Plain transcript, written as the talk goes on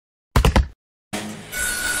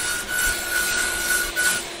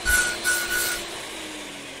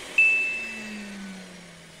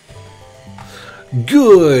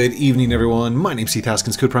Good evening, everyone. My name's Heath,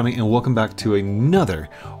 Haskins, Code Primate, and welcome back to another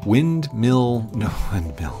Woodmill.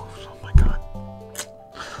 Oh my god.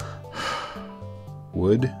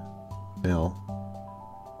 Woodmill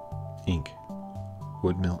Inc.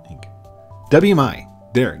 Woodmill Inc. WMI.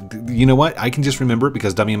 There. You know what? I can just remember it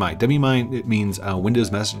because WMI. WMI, it means Windows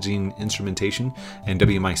Messaging Instrumentation, and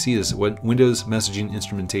WMIC is what Windows Messaging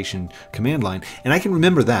Instrumentation Command Line, and I can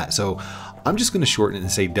remember that. So I'm just going to shorten it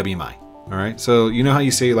and say WMI. All right, so you know how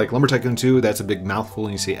you say like Lumber Tycoon 2, that's a big mouthful,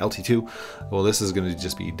 and you say LT2? Well, this is going to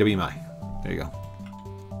just be WMI. There you go.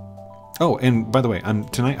 Oh, and by the way,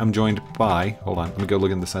 tonight I'm joined by, hold on, let me go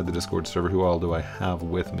look inside the Discord server. Who all do I have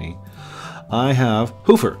with me? I have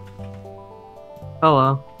Hoofer.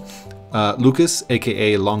 Hello. Lucas,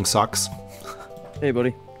 aka Long Socks. Hey,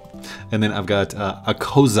 buddy. And then I've got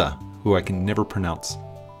Akoza, who I can never pronounce.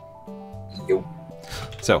 Yo.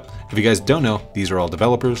 So, if you guys don't know, these are all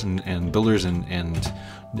developers and builders and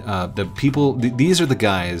the people, these are the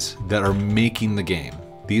guys that are making the game.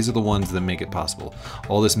 These are the ones that make it possible.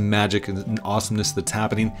 All this magic and awesomeness that's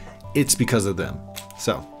happening, it's because of them.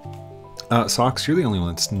 So, Socks, you're the only one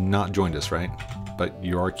that's not joined us, right? But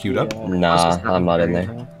you are queued up? Nah, I'm not in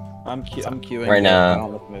there. I'm queuing right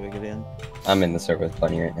now. Get in. I'm in the server with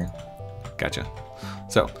Bunny right now. Gotcha.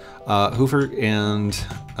 So, Hoofer and...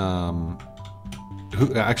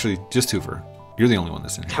 actually, just Hoofer. You're the only one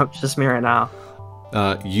that's in here. Yep, just me right now.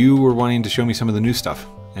 You were wanting to show me some of the new stuff,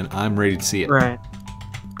 and I'm ready to see it. Right.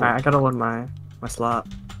 Alright, I gotta load my slot.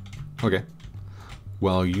 Okay.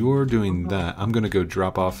 While you're doing that, I'm gonna go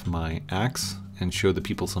drop off my axe and show the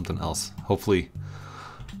people something else. Hopefully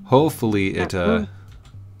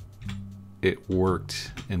it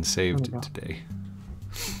worked and saved today.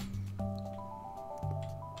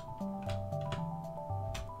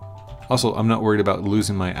 Also, I'm not worried about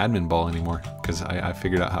losing my admin ball anymore because I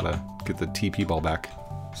figured out how to get the TP ball back.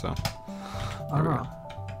 So, there we go.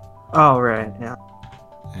 Oh, right, yeah.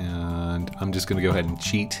 And I'm just going to go ahead and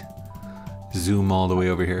cheat. Zoom all the way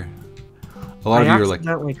over here. A lot of you are like...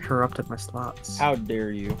 I accidentally corrupted my slots. How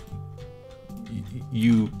dare you?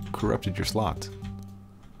 You corrupted your slots.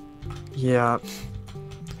 Yeah.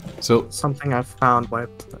 So... Something I found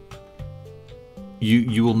wiped it.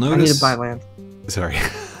 You will notice... I need to buy land. Sorry.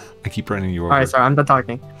 I keep running you over. Alright, sorry, I'm done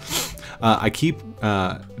talking. I keep,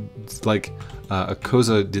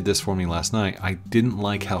 Akoza did this for me last night. I didn't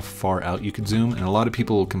like how far out you could zoom, and a lot of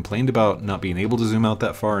people complained about not being able to zoom out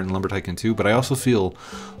that far in Lumber Tycoon 2, but I also feel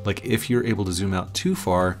like if you're able to zoom out too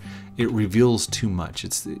far, it reveals too much.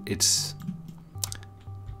 It's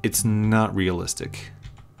not realistic.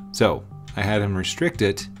 So, I had him restrict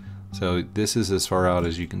it, so this is as far out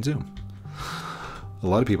as you can zoom. A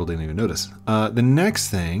lot of people didn't even notice. The next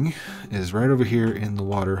thing is right over here in the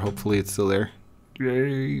water. Hopefully it's still there.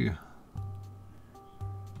 Yay.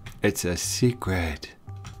 It's a secret.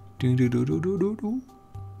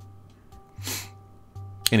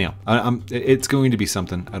 Anyhow, it's going to be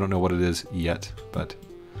something. I don't know what it is yet, but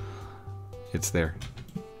it's there.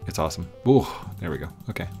 It's awesome. Oh, there we go.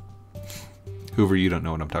 Okay. Hoover, you don't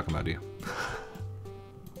know what I'm talking about, do you?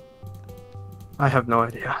 I have no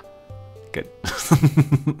idea. Good.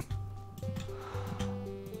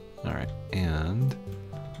 Alright, and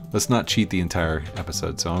let's not cheat the entire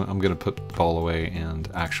episode, so I'm going to put the ball away and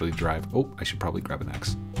actually drive. Oh, I should probably grab an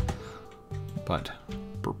axe. But...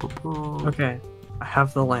 Okay, I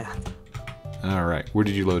have the land. Alright, where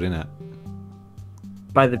did you load in at?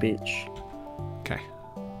 By the beach. Okay.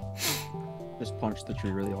 Just punch the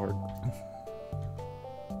tree really hard.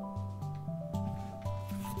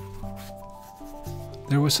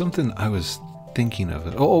 There was something I was thinking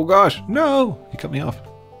of. Oh gosh, no! You cut me off.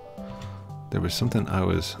 There was something I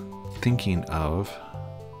was thinking of.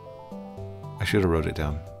 I should have wrote it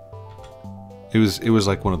down. It was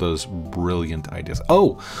like one of those brilliant ideas.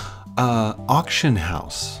 Oh, auction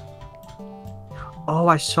house. Oh,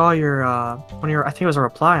 I saw your one of your. I think it was a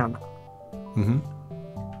reply on that. Mm-hmm.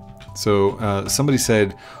 So somebody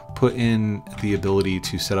said put in the ability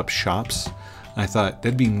to set up shops. I thought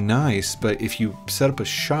that'd be nice, but if you set up a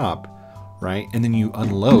shop, right, and then you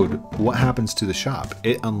unload, what happens to the shop?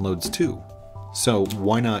 It unloads too. So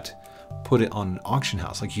why not put it on an auction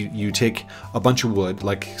house? Like you take a bunch of wood,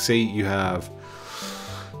 like say you have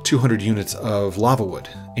 200 units of lava wood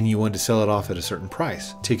and you want to sell it off at a certain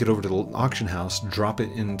price. Take it over to the auction house, drop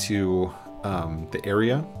it into the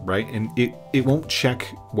area, right? And it won't check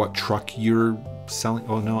what truck you're selling.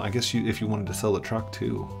 Oh no, I guess if you wanted to sell the truck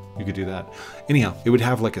too, you could do that. Anyhow, it would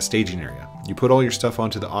have like a staging area. You put all your stuff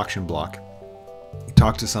onto the auction block,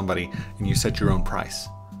 talk to somebody, and you set your own price.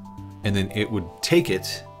 And then it would take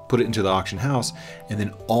it, put it into the auction house, and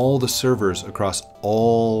then all the servers across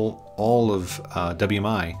all of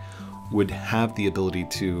WMI would have the ability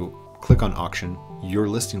to click on auction. Your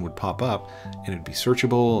listing would pop up, and it'd be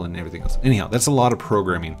searchable and everything else. Anyhow, that's a lot of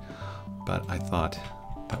programming, but I thought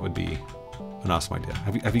that would be an awesome idea.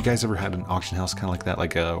 Have you guys ever had an auction house kind of like that,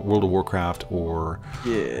 like a World of Warcraft or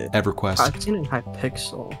EverQuest? I've seen it in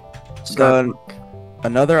Hypixel.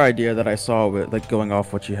 Another idea that I saw with like going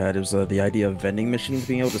off what you had is the idea of vending machines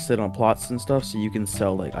being able to sit on plots and stuff, so you can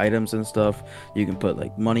sell like items and stuff. You can put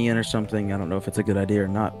like money in or something. I don't know if it's a good idea or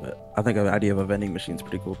not, but I think the idea of a vending machine is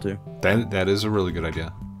pretty cool too. That is a really good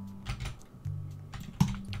idea.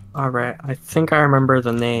 All right, I think I remember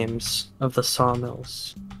the names of the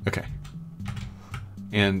sawmills. Okay.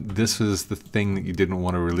 And this is the thing that you didn't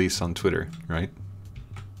want to release on Twitter, right?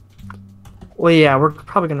 Well, yeah, we're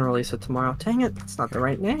probably going to release it tomorrow. Dang it, that's not the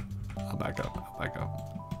right name. I'll back up.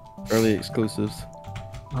 Early exclusives.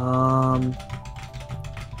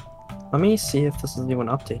 Let me see if this is even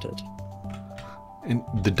updated. And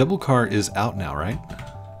the double car is out now, right?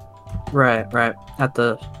 Right, at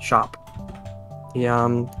the shop.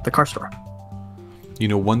 The car store. You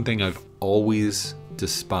know, one thing I've always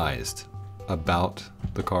despised about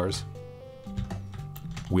the cars?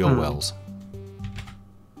 Wheel wells.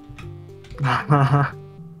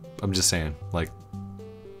 I'm just saying, like,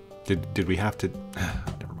 did we have to?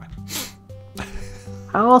 Never mind.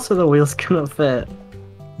 How else are the wheels gonna fit?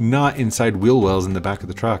 Not inside wheel wells in the back of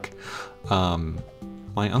the truck.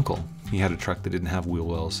 My uncle, he had a truck that didn't have wheel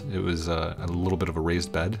wells. It was a little bit of a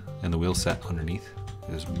raised bed, and the wheel set underneath.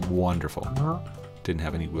 It was wonderful. Didn't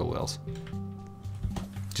have any wheel wells.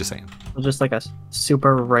 Just saying. Just like a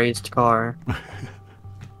super raised car.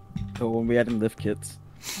 So when we had in lift kits.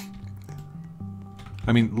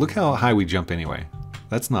 I mean, look how high we jump anyway.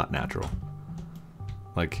 That's not natural.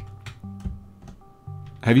 Like,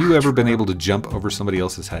 have you ever been able to jump over somebody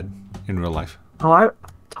else's head in real life? Oh,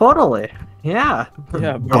 totally. Yeah.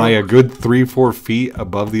 Yeah. By a good 3-4 feet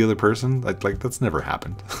above the other person? Like that's never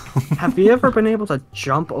happened. Have you ever been able to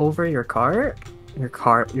jump over your car? Your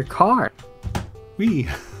car. Wee.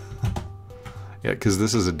 Yeah, because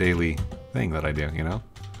this is a daily thing that I do, you know?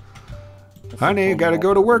 Honey, gotta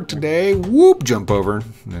go to work today. Whoop, jump over.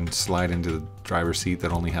 And then slide into the driver's seat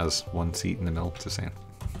that only has one seat in the middle. Just saying.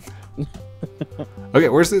 Okay,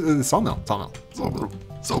 where's the sawmill?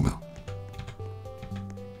 Sawmill.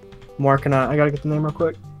 Mark and I gotta get the name real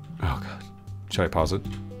quick. Oh, God. Should I pause it?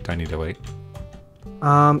 Do I need to wait?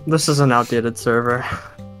 This is an outdated server.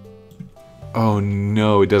 Oh,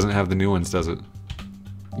 no. It doesn't have the new ones, does it?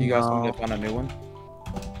 You guys want to find a new one?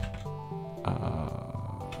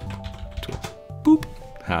 12. Boop.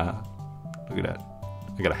 Ha. Look at that.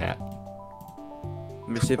 I got a hat. Let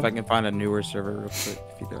me see if I can find a newer server real quick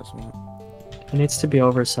if you guys want. It needs to be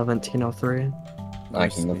over 1703. I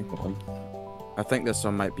can look at one. I think this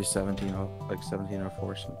one might be 1704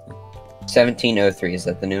 or something. 1703, is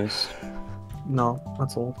that the newest? No,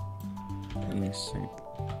 that's old. Let me see.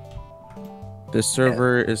 This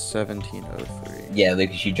server is 1703. Yeah,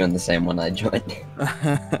 Lucas, you joined the same one I joined.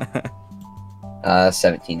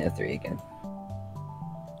 1703 again.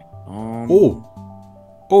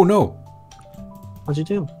 Oh no. What'd you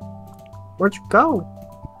do? Where'd you go?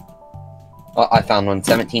 Oh, I found one.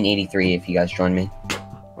 1783 if you guys join me.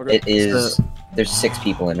 Okay. It is... There's 6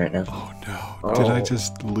 people in right now. Oh no. Did I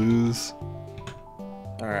just lose?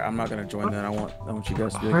 Alright, I'm not gonna join that. I want you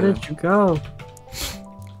guys to do Where did you go?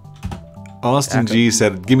 Austin G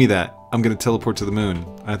said, give me that. I'm going to teleport to the moon.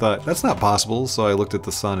 I thought, that's not possible, so I looked at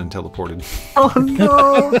the sun and teleported. Oh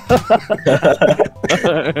no!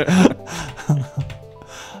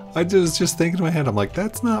 I was just thinking in my head, I'm like,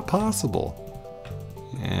 that's not possible.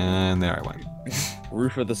 And there I went.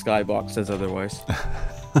 Roof of the Skybox says otherwise.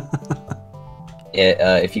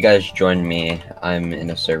 Yeah, if you guys join me, I'm in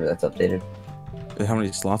a server that's updated. How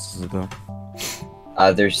many slots is it though?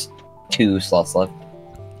 There's 2 slots left.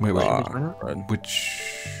 Wait. Right. Which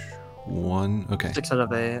one? Okay. 6 out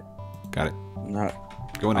of 8. Got it.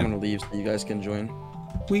 Not. Going I'm in. gonna leave so you guys can join.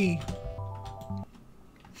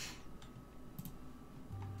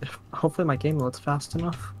 Hopefully my game loads fast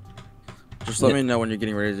enough. Just let me know when you're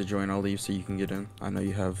getting ready to join. I'll leave so you can get in. I know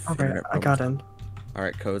you have. Okay, I got in. All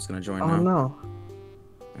right, Code's gonna join Oh now. no.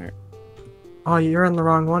 Alright. Oh, you're in the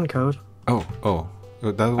wrong one, Code. Oh.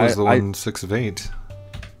 That was the one 6 of 8.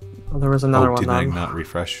 Oh, there was another one did I then. not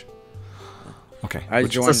refresh? Okay. I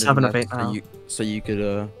Which joined It's a 7 in of 8 that now. so you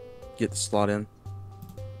could get the slot in.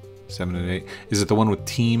 7 and 8. Is it the one with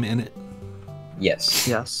team in it? Yes.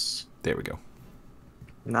 Yes. There we go.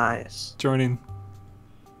 Nice. Joining.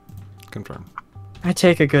 Confirm. I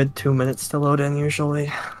take a good 2 minutes to load in usually.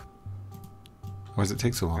 Why does it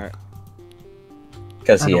take so long? Alright.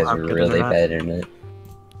 Because I he don't has have good really internet. bad internet.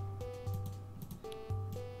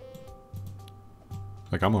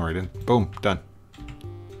 Like, I'm already in. Boom, done.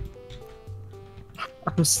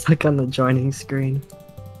 I'm stuck on the joining screen.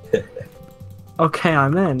 Okay,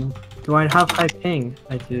 I'm in. Do I have high ping?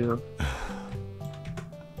 I do.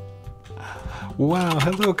 Wow,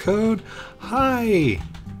 hello, Code. Hi.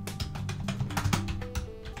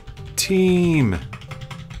 Team.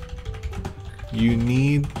 You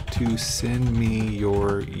need to send me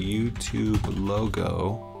your YouTube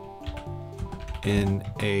logo in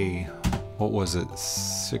a, what was it,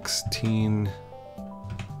 16...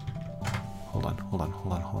 Hold on.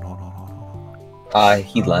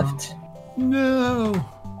 He left. No.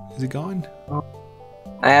 Is he gone?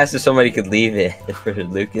 I asked if somebody could leave it for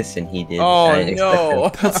Lucas, and he did. Oh I didn't expect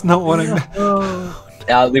no! That's not what I meant.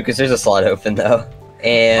 Oh, Lucas, there's a slot open though,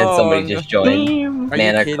 and Oh, somebody no. just joined. team. Are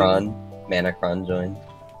you kidding me? Manacron joined.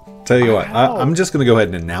 Tell you what, Wow. I'm just going to go ahead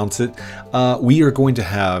and announce it. We are going to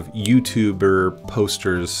have YouTuber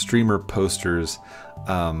posters, streamer posters.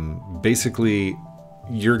 Basically,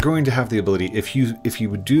 you're going to have the ability, if you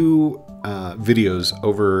do videos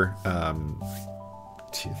over, I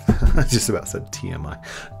just about said TMI,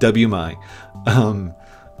 WMI.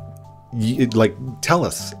 Like, tell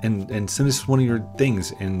us and send us one of your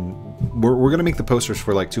things, and we're gonna make the posters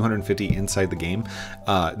for like 250 inside the game.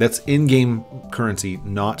 That's in-game currency,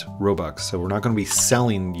 not Robux, so we're not going to be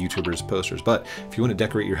selling YouTubers posters. But if you want to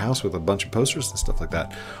decorate your house with a bunch of posters and stuff like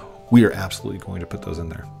that, we are absolutely going to put those in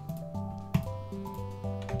there,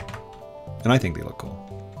 and I think they look cool.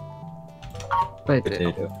 Wait,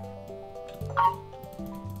 Potato.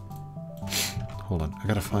 Hold on, I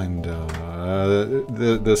gotta find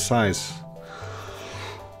the size.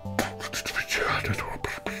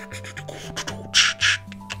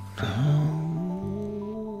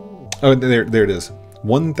 Oh, there it is.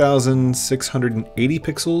 1,680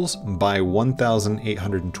 pixels by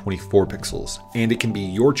 1,824 pixels, and it can be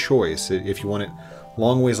your choice. If you want it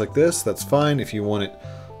long ways like this, that's fine. If you want it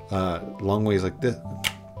long ways like this,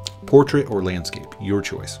 portrait or landscape, your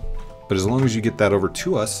choice. But as long as you get that over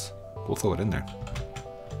to us, we'll throw it in there.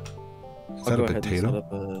 Is that I'll a go ahead and set potato?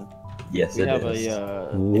 up a- Yes, We it have is.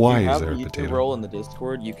 Why if is you have there a a YouTube potato? role in the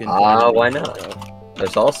Discord, you can. Why not?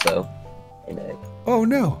 There's also an egg. Oh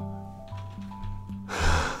no!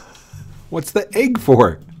 What's the egg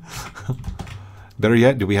for? Better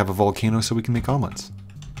yet, do we have a volcano so we can make omelets?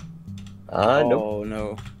 Nope. Oh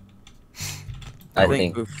no! I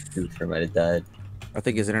think think Goofer might have died. I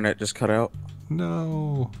think his internet just cut out.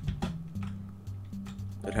 No.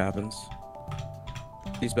 It happens.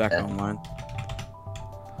 He's back Yeah. online.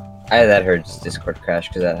 I had that heard Discord crash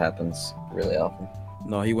because that happens really often.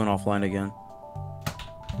 No, he went offline again.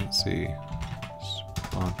 Let's see.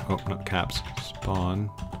 Spawn. Oh, not caps. Spawn.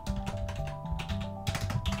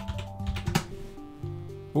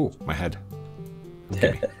 Oh, my head.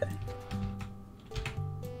 Okay.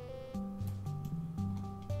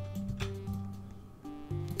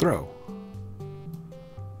 Throw.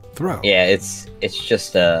 Throw. Yeah, it's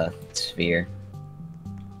just a sphere.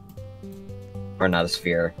 Or not a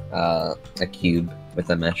sphere, a cube with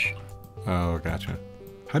a mesh. Oh, gotcha.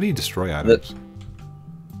 How do you destroy items?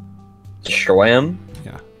 Destroy them?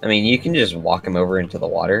 Yeah. I mean, you can just walk them over into the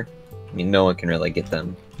water. I mean, no one can really get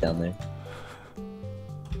them down there.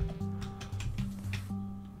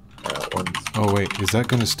 Oh, wait. Is that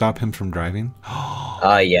going to stop him from driving?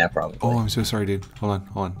 Yeah, probably. Oh, I'm so sorry, dude. Hold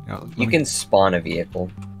on. Yeah, let You me- can spawn a vehicle.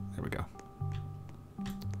 There we go.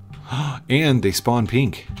 And they spawn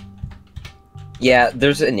pink. Yeah,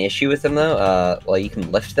 there's an issue with them though. Well, you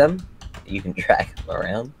can lift them, you can drag them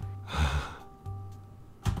around.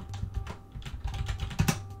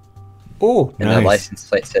 Oh, And nice. the license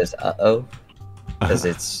plate says "uh-oh," because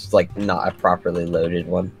it's like not a properly loaded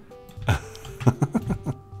one.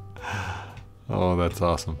 Oh, that's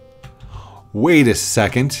awesome. Wait a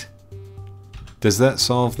second. Does that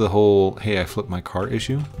solve the whole, hey, I flipped my car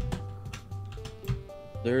issue?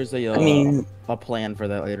 There's a I mean, a plan for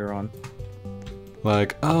that later on.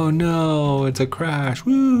 Like, oh no, it's a crash.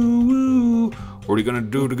 Woo, woo. What are you going to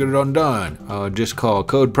do to get it undone? Just call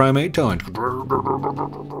Code Primate Towing.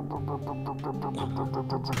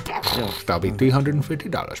 That'll be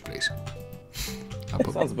 $350, please. I'll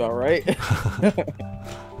put, Sounds about right.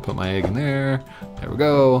 put my egg in there. There we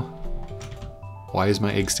go. Why is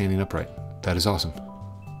my egg standing upright? That is awesome.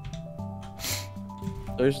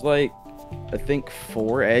 There's like, I think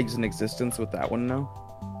 4 eggs in existence with that one now.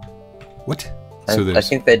 What? I So there's,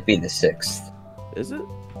 think that'd be the 6th. Is it?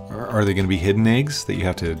 are they going to be hidden eggs that you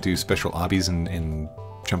have to do special obbies and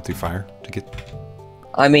jump through fire to get?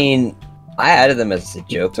 I mean, I added them as a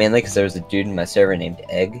joke mainly because there was a dude in my server named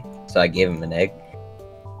Egg, so I gave him an egg.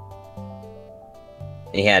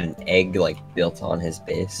 And he had an egg like built on his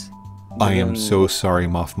base. I am so sorry,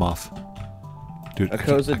 Moff Moff. Dude,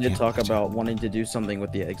 Akosa I did can't talk let you. about wanting to do something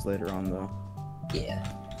with the eggs later on, though. Yeah.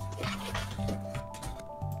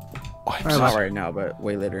 Oh, I'm Alright, so Not sorry. right now, but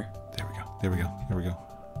way later. There we go. There we go. There we go.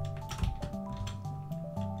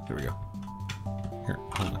 There we go. Here,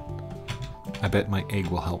 hold on. I bet my egg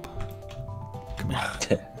will help. Come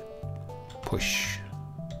here. Push.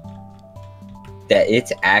 That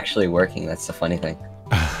it's actually working. That's the funny thing.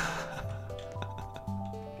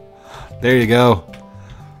 There you go.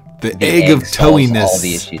 The The egg of solves towiness. all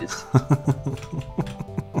the issues.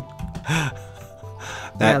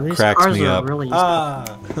 That these cracks cars me are up. really easy.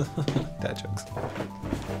 Dad jokes.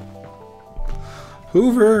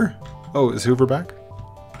 Hoover. Oh, is Hoover back?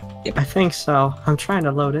 I think so. I'm trying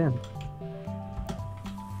to load in.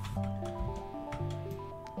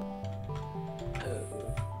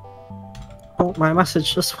 Oh, my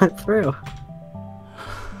message just went through.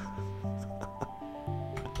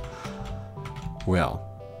 Well,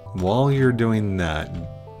 while you're doing that,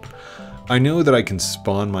 I know that I can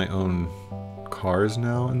spawn my own cars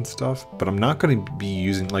now and stuff, but I'm not going to be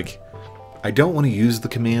using, like, I don't want to use the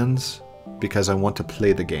commands because I want to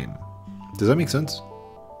play the game. Does that make sense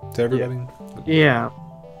to everybody? Yeah.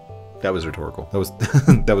 That was rhetorical. That was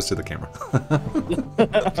that was to the camera.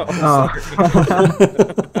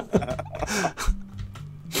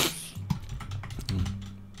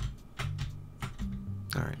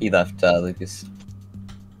 All right. He left Lucas.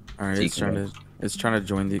 All right, So you it's can trying to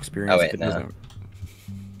join the experience. Oh, wait, It no. doesn't-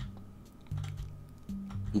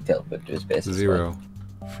 He teleported to his base. as Zero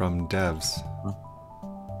from devs.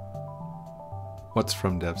 What's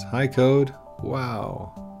from devs? Hi code.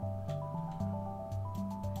 Wow.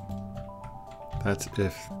 That's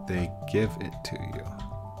if they give it to you.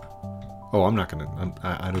 Oh, I'm not gonna.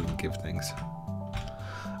 I don't give things.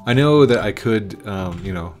 I know that I could,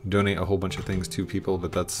 you know, donate a whole bunch of things to people,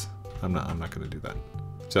 but that's I'm not gonna do that.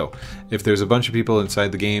 So if there's a bunch of people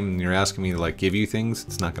inside the game and you're asking me to like give you things,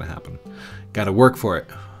 it's not gonna happen. Gotta work for it.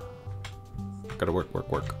 Gotta work.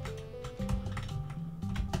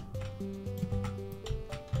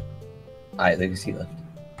 Alright, Lucas, he left.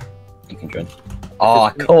 You can join.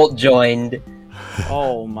 Oh, Colt joined.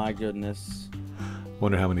 Oh my goodness.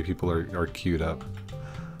 Wonder how many people are queued up.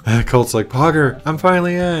 Colt's like, Pogger, I'm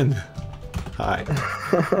finally in. Hi.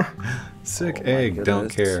 Sick Oh my egg, don't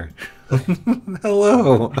goodness. care.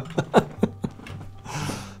 Hello.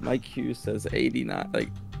 My queue says 89, like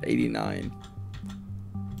 89.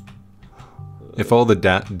 If all the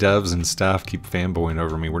devs and staff keep fanboying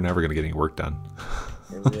over me, we're never gonna get any work done.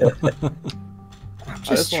 I'm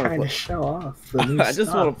just wanna trying play- to show off the new I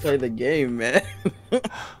just want to play the game, man.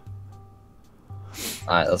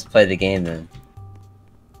 Alright, let's play the game then.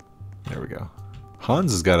 There we go.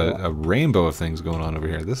 Hans has got a rainbow of things going on over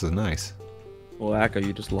here. This is nice. Well, Akka,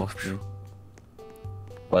 you just lost me.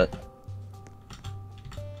 What?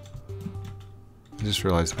 I just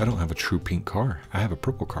realized I don't have a true pink car. I have a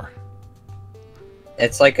purple car.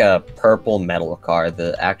 It's like a purple metal car.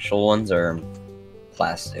 The actual ones are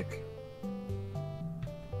plastic.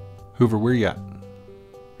 Hoover, where you at?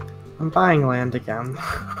 I'm buying land again.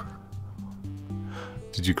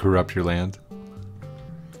 Did you corrupt your land?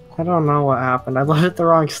 I don't know what happened. I loaded the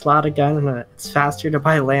wrong slot again, and it's faster to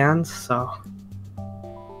buy land, so...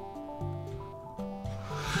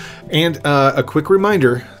 And a quick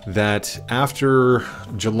reminder that after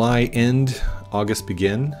July end, August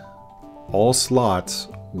begin, all slots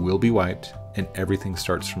will be wiped and everything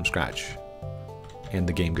starts from scratch. And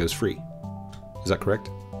the game goes free. Is that correct?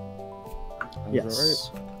 Yes.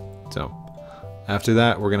 So, after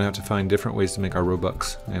that, we're going to have to find different ways to make our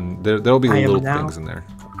Robux. And there'll be I am little now- things in there.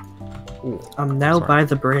 I'm now Sorry. by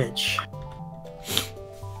the bridge.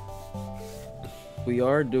 We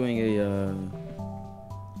are doing a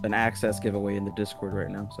an access giveaway in the Discord right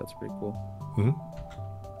now, so that's pretty cool.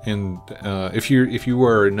 And if you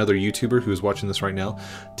are another YouTuber who is watching this right now,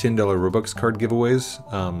 $10 Robux card giveaways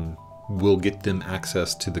will get them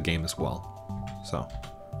access to the game as well. So,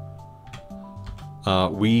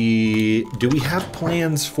 we have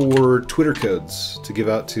plans for Twitter codes to give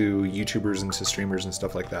out to YouTubers and to streamers and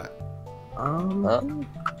stuff like that.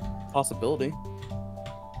 Possibility.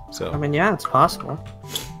 So I mean, yeah, it's possible.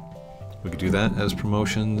 we could do that as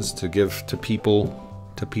promotions to give to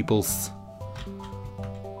people's.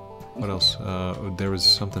 What else? There was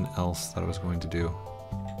something else that I was going to do.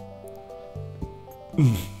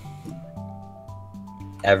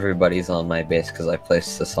 Everybody's on my base because I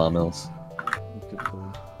placed the sawmills.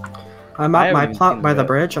 I'm I at my haven't even plot seen by the that.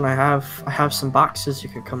 bridge, and I have some boxes you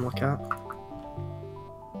could come look at.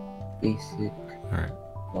 Basic, All right.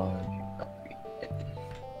 large.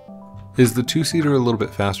 Is the 2-seater a little bit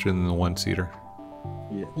faster than the 1-seater?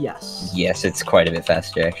 Yeah. Yes. Yes, it's quite a bit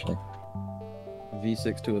faster actually.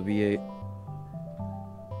 V6 to a V8.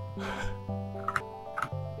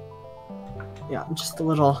 Yeah, just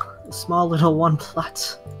a small little one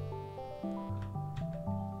plot.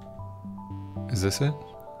 Is this it?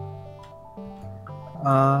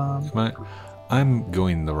 Um, I'm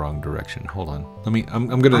going the wrong direction. Hold on.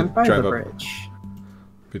 I'm gonna I'm by drive the up bridge.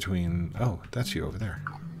 between. Oh, that's you over there.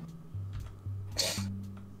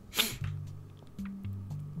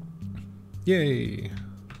 Yay!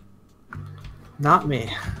 Not me.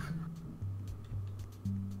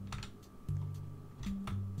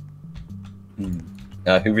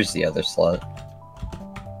 Hoover's the other slot.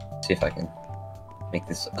 See if I can make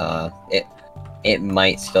this. It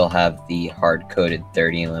might still have the hard-coded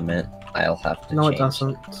 30 limit. I'll have to. No, change it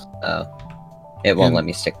doesn't. It won't And- let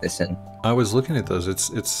me stick this in. I was looking at those.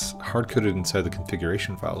 It's hard coded inside the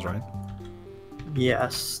configuration files, right?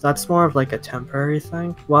 Yes, that's more of like a temporary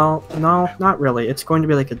thing. Well, no, not really. It's going to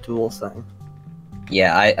be like a dual thing.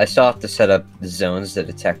 Yeah, I still have to set up zones that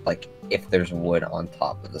detect like if there's wood on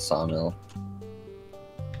top of the sawmill,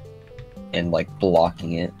 and like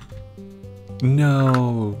blocking it.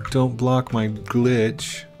 No, don't block my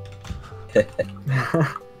glitch.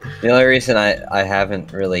 The only reason I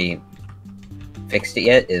haven't really fixed it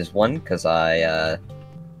yet is one, because I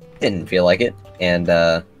didn't feel like it, and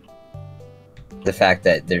the fact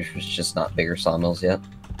that there's just not bigger sawmills yet.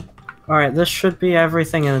 Alright, this should be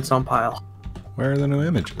everything in its own pile. Where are the new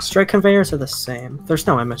images? Straight conveyors are the same. There's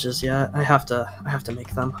no images yet. I have to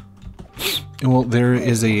make them. Well, there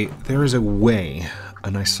is a way,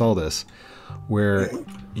 and I saw this, where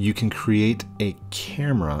you can create a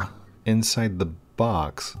camera inside the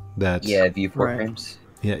box that Yeah, viewport Right. frames.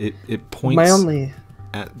 yeah it points My only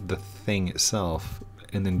at the thing itself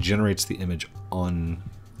and then generates the image on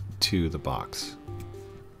to the box.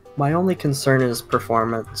 concern is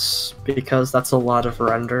performance, because that's a lot of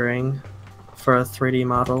rendering for a 3D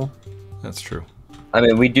model. That's true. I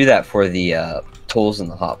mean, we do that for the tools in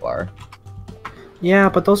the hotbar. Yeah,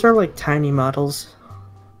 but those are like tiny models.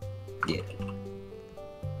 Yeah.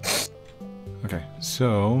 Okay,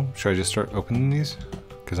 so should I just start opening these?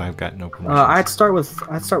 Because I've got no permission. I'd start with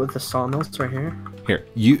the sawmills right here. Here,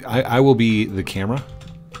 I will be the camera,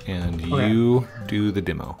 and you do the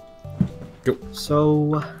demo. Go.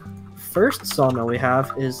 So, first sawmill we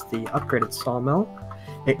have is the upgraded sawmill.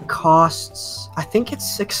 It costs, I think it's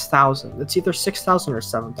 6,000. It's either 6,000 or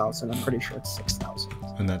 7,000. I'm pretty sure it's 6,000.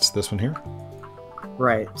 And that's this one here.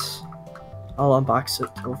 Right. I'll unbox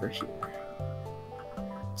it over here.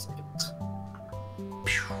 Second.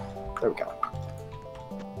 There we go.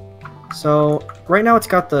 So, right now it's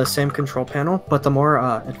got the same control panel, but the more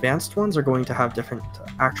advanced ones are going to have different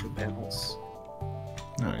action panels.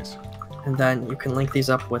 Nice. And then you can link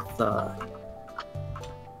these up with the...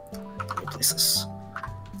 Let me place this.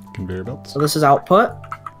 Conveyor belts. So this is output,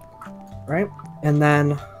 right? And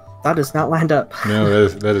then that is not lined up. No,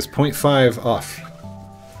 that is 0.5 off.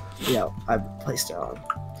 Yeah, I placed it on.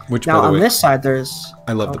 Which, Now by the on way, this side, there's...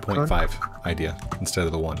 I love oh, the go ahead. 0.5 idea instead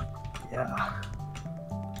of the 1. Yeah.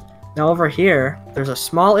 Now over here, there's a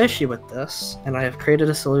small issue with this, and I have created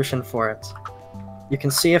a solution for it. You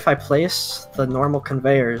can see if I place the normal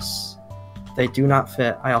conveyors, they do not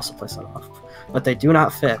fit. I also placed that off, but they do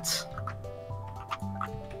not fit.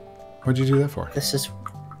 What'd you do that for? This is...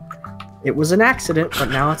 It was an accident, but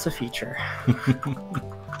now it's a feature.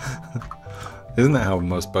 Isn't that how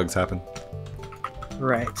most bugs happen?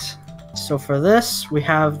 Right. So for this, we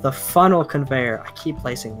have the funnel conveyor. I keep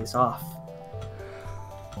placing these off.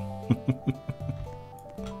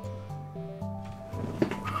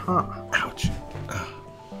 Huh. Ouch.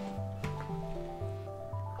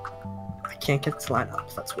 I can't get it to line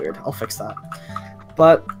up. That's weird. I'll fix that.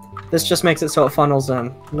 But this just makes it so it funnels in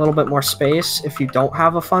a little bit more space if you don't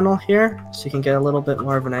have a funnel here, so you can get a little bit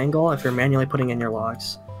more of an angle if you're manually putting in your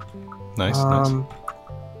logs. Nice, nice.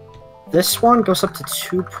 This one goes up to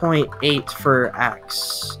 2.8 for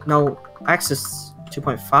X. No, X is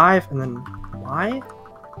 2.5, and then Y?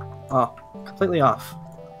 Oh, completely off.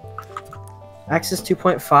 X is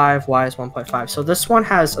 2.5, Y is 1.5. So this one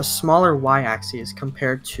has a smaller Y axis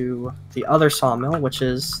compared to the other sawmill, which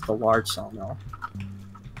is the large sawmill.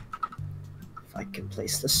 If I can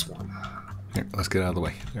place this one. Here, let's get out of the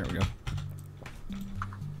way. There we go.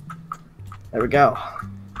 There we go.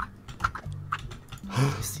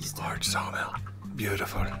 Large sawmill.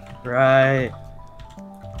 Beautiful. Right.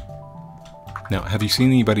 Now, have you seen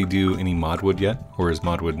anybody do any modwood yet, or is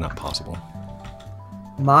modwood not possible?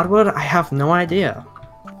 Modwood, I have no idea.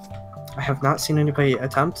 I have not seen anybody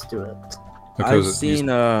attempt to do it. I've seen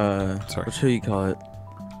Sorry. what you call it?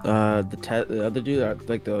 The other dude,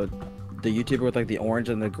 like the YouTuber with like the orange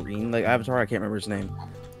and the green like avatar. I can't remember his name.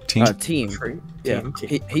 Team. Yeah,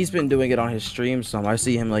 Team. He's been doing it on his stream some. I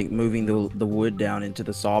see him like moving the wood down into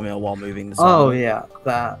the sawmill while moving the sawmill. Oh yeah,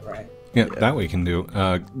 that right. Yeah, that we can do.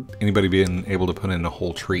 Anybody being able to put in a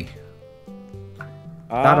whole tree?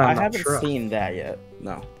 I haven't seen that yet.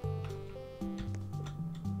 No.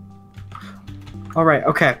 All right.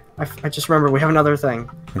 Okay. I just remember we have another thing.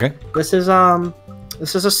 Okay. This is a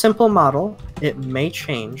simple model. It may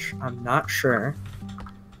change. I'm not sure,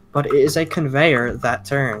 but it is a conveyor that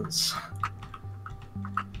turns.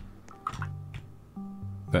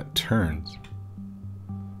 That turns.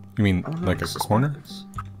 You mean like a corner?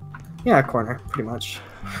 Yeah, a corner, pretty much.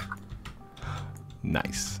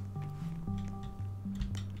 Nice.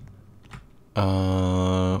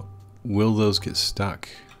 Will those get stuck?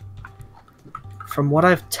 From what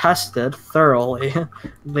I've tested thoroughly,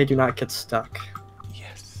 they do not get stuck.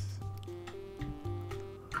 Yes.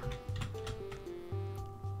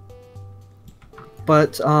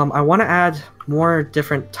 But I want to add more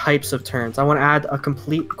different types of turns. I want to add a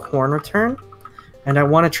complete corner turn, and I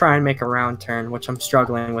want to try and make a round turn, which I'm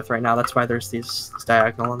struggling with right now. That's why there's these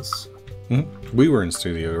diagonal ones. Mm-hmm. We were in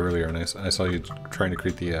studio earlier, and I saw you trying to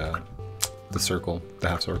create the circle, the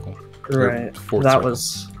half circle. Right.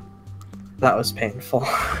 That was painful.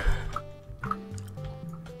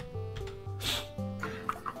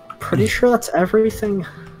 Pretty sure that's everything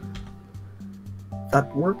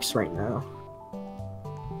that works right now.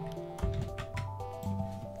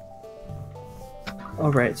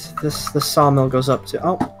 Alright, this sawmill goes up to...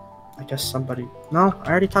 Oh, I guess somebody... No, I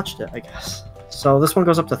already touched it, I guess. So this one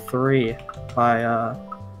goes up to 3 by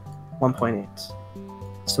 1.8.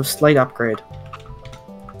 So slight upgrade.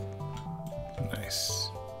 Nice.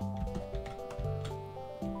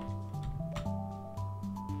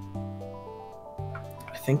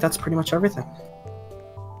 I think that's pretty much everything.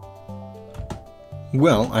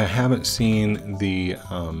 Well, I haven't seen the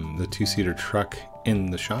two-seater truck in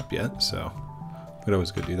the shop yet, so we'd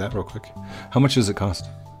always go do that real quick. How much does it cost?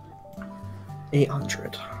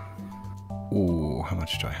 800. Ooh, how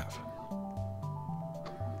much do I have?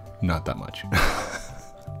 Not that much.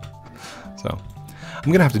 So,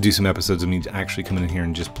 I'm gonna have to do some episodes of me actually coming in here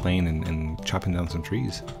and just playing and chopping down some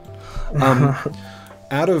trees.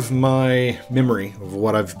 Out of my memory of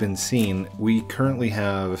what I've been seeing, we currently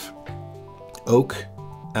have oak,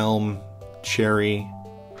 elm, cherry,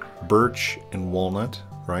 birch, and walnut,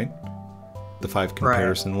 right? The 5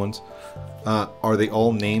 comparison ones. Are they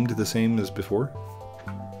all named the same as before?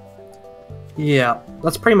 Yeah,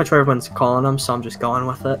 that's pretty much what everyone's calling them, so I'm just going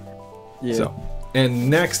with it. Yeah. So, and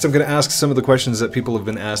next I'm going to ask some of the questions that people have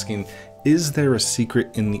been asking. Is there a secret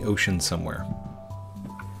in the ocean somewhere?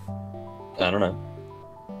 I don't know.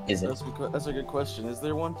 Is it? That's a good question. Is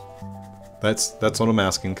there one? That's what I'm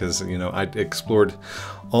asking, because, you know, I explored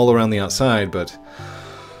all around the outside, but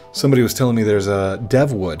somebody was telling me there's a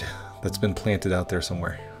devwood that's been planted out there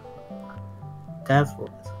somewhere.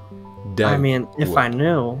 Devwood. I mean, if I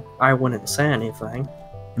knew, I wouldn't say anything.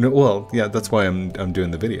 No, well, yeah, that's why I'm doing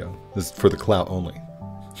the video. This is for the clout only.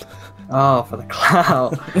 Oh, for the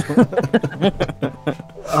clout.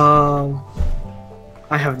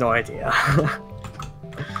 I have no idea.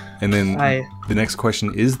 And then the next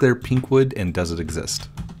question, is there pinkwood and does it exist?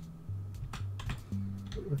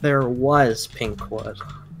 There was pinkwood.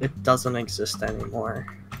 It doesn't exist anymore.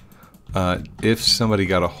 If somebody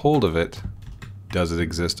got a hold of it, does it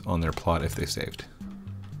exist on their plot if they saved?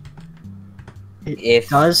 It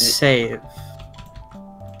does save.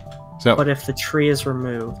 So, But if the tree is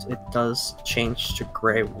removed, it does change to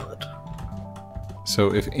gray wood.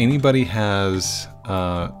 So if anybody has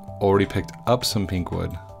already picked up some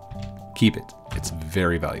pinkwood, keep it. It's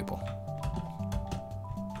very valuable.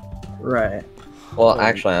 Right. Well,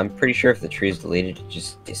 actually, I'm pretty sure if the tree is deleted, it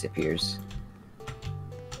just disappears.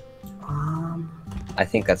 I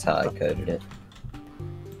think that's how I coded it.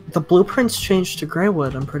 The blueprints changed to gray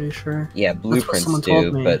wood, I'm pretty sure. Yeah, That's what blueprints someone told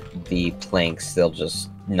do, me. but the planks still just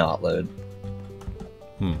not load.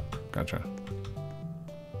 Gotcha.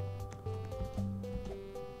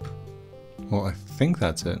 Well, I think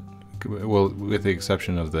that's it. Well, with the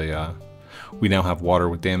exception of the, we now have water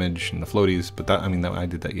with damage and the floaties, but that, I mean, I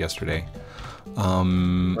did that yesterday.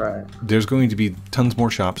 Right. There's going to be tons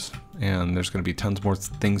more shops, and there's going to be tons more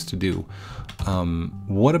things to do.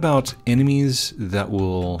 What about enemies that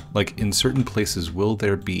will, like, in certain places, will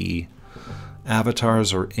there be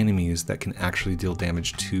avatars or enemies that can actually deal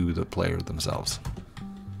damage to the player themselves.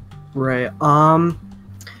 Right.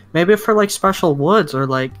 Maybe for like special woods or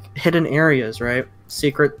like hidden areas, right?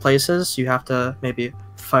 Secret places, you have to maybe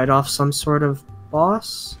fight off some sort of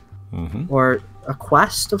boss or a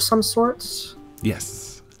quest of some sorts.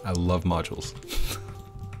 Yes, I love modules.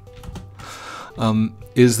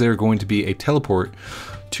 Is there going to be a teleport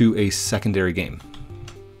to a secondary game?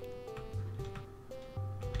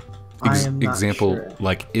 I am not Example, sure.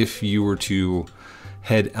 like if you were to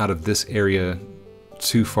head out of this area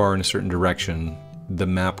too far in a certain direction, the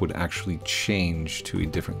map would actually change to a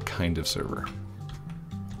different kind of server.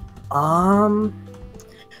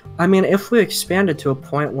 I mean, if we expand it to a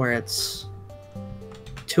point where it's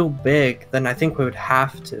too big, then I think we would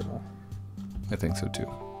have to. I think so too.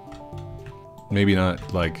 Maybe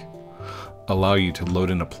not like allow you to load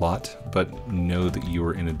in a plot, but know that you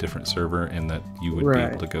are in a different server and that you would be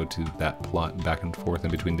able to go to that plot back and forth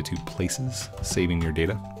in between the two places, saving your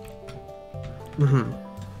data.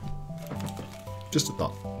 Just a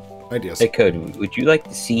thought. Ideas. Hey, Code, would you like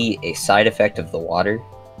to see a side effect of the water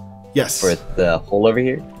Yes. for the hole over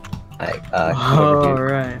here? Come over here.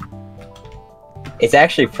 Right. It's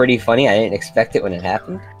actually pretty funny. I didn't expect it when it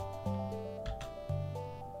happened.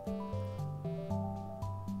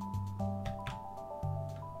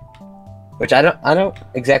 Which I don't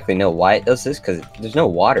exactly know why it does this, because there's no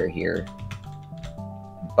water here.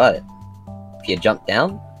 But if you jump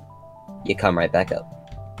down, you come right back up.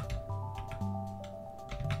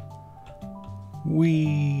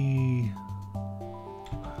 We.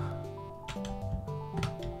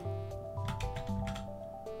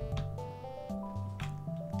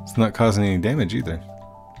 It's not causing any damage either.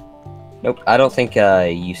 Nope, I don't think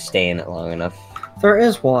you stay in it long enough. There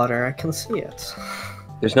is water. I can see it.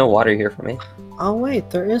 There's no water here for me. Oh wait,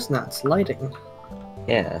 there is not. It's lighting.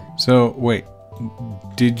 Yeah. So, wait.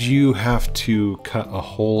 Did you have to cut a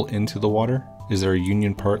hole into the water? Is there a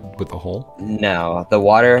union part with a hole? No, the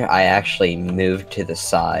water I actually moved to the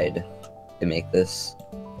side to make this.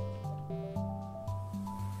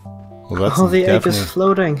 Well, that's Oh, the egg definitely... is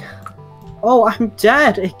floating. Oh, I'm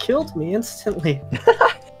dead. It killed me instantly.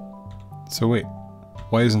 So wait,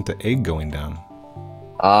 why isn't the egg going down?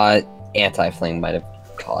 Anti-flame might have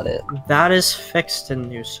caught it. That is fixed in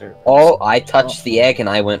new servers. Oh, I touched the egg and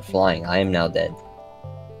I went flying. I am now dead.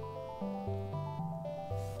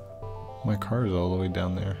 My car is all the way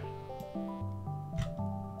down there.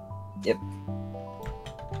 Yep.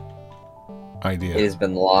 Idea. It has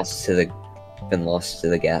been lost to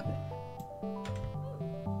the gap.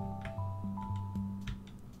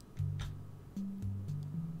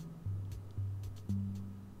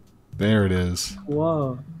 There it is.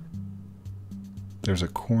 Whoa. There's a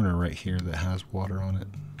corner right here that has water on it.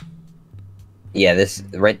 Yeah, this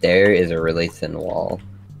right there is a really thin wall.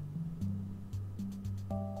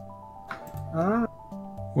 Ah.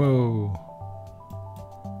 Whoa.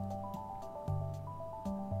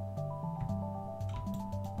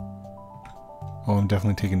 Oh, I'm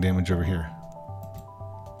definitely taking damage over here.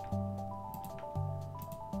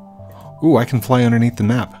 Ooh, I can fly underneath the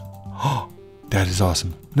map. Oh, that is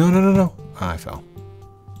awesome. No, no, no, no. Ah, I fell.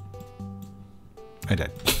 I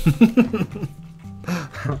died.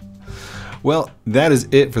 Well, that is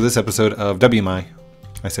it for this episode of WMI.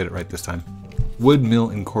 I said it right this time.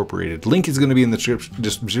 Woodmill Incorporated. Link is going to be in the description.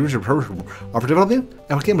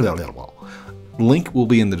 Link will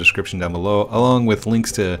be in the description down below, along with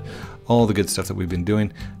links to all the good stuff that we've been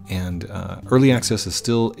doing. And early access is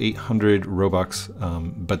still 800 Robux,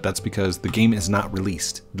 but that's because the game is not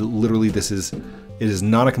released. Literally, it is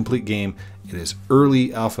not a complete game. It is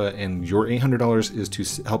early alpha, and your $800 is to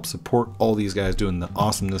help support all these guys doing the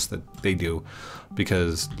awesomeness that they do,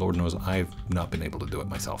 because Lord knows I've not been able to do it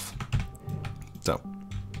myself. So,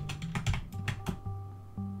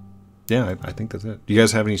 yeah, I think that's it. Do you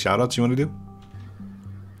guys have any shout outs you want to do?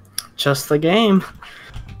 Just the game.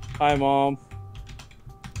 Hi, Mom.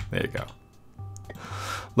 There you go.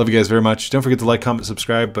 Love you guys very much. Don't forget to like, comment,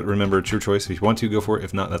 subscribe, but remember, it's your choice. If you want to, go for it.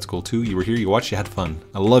 If not, that's cool too. You were here, you watched, you had fun.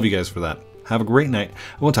 I love you guys for that. Have a great night,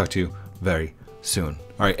 and we'll talk to you very soon.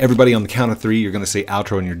 All right, everybody, on the count of 3, you're going to say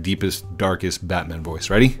outro in your deepest, darkest Batman voice.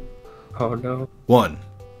 Ready? Oh no. 1,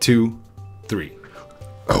 2, 3.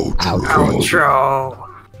 Outro. Outro.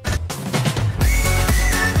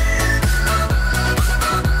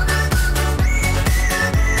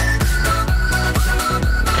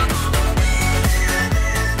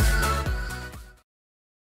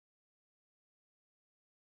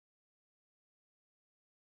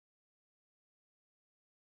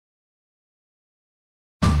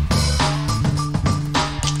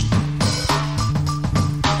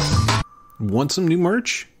 Want some new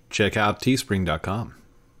merch? Check out teespring.com.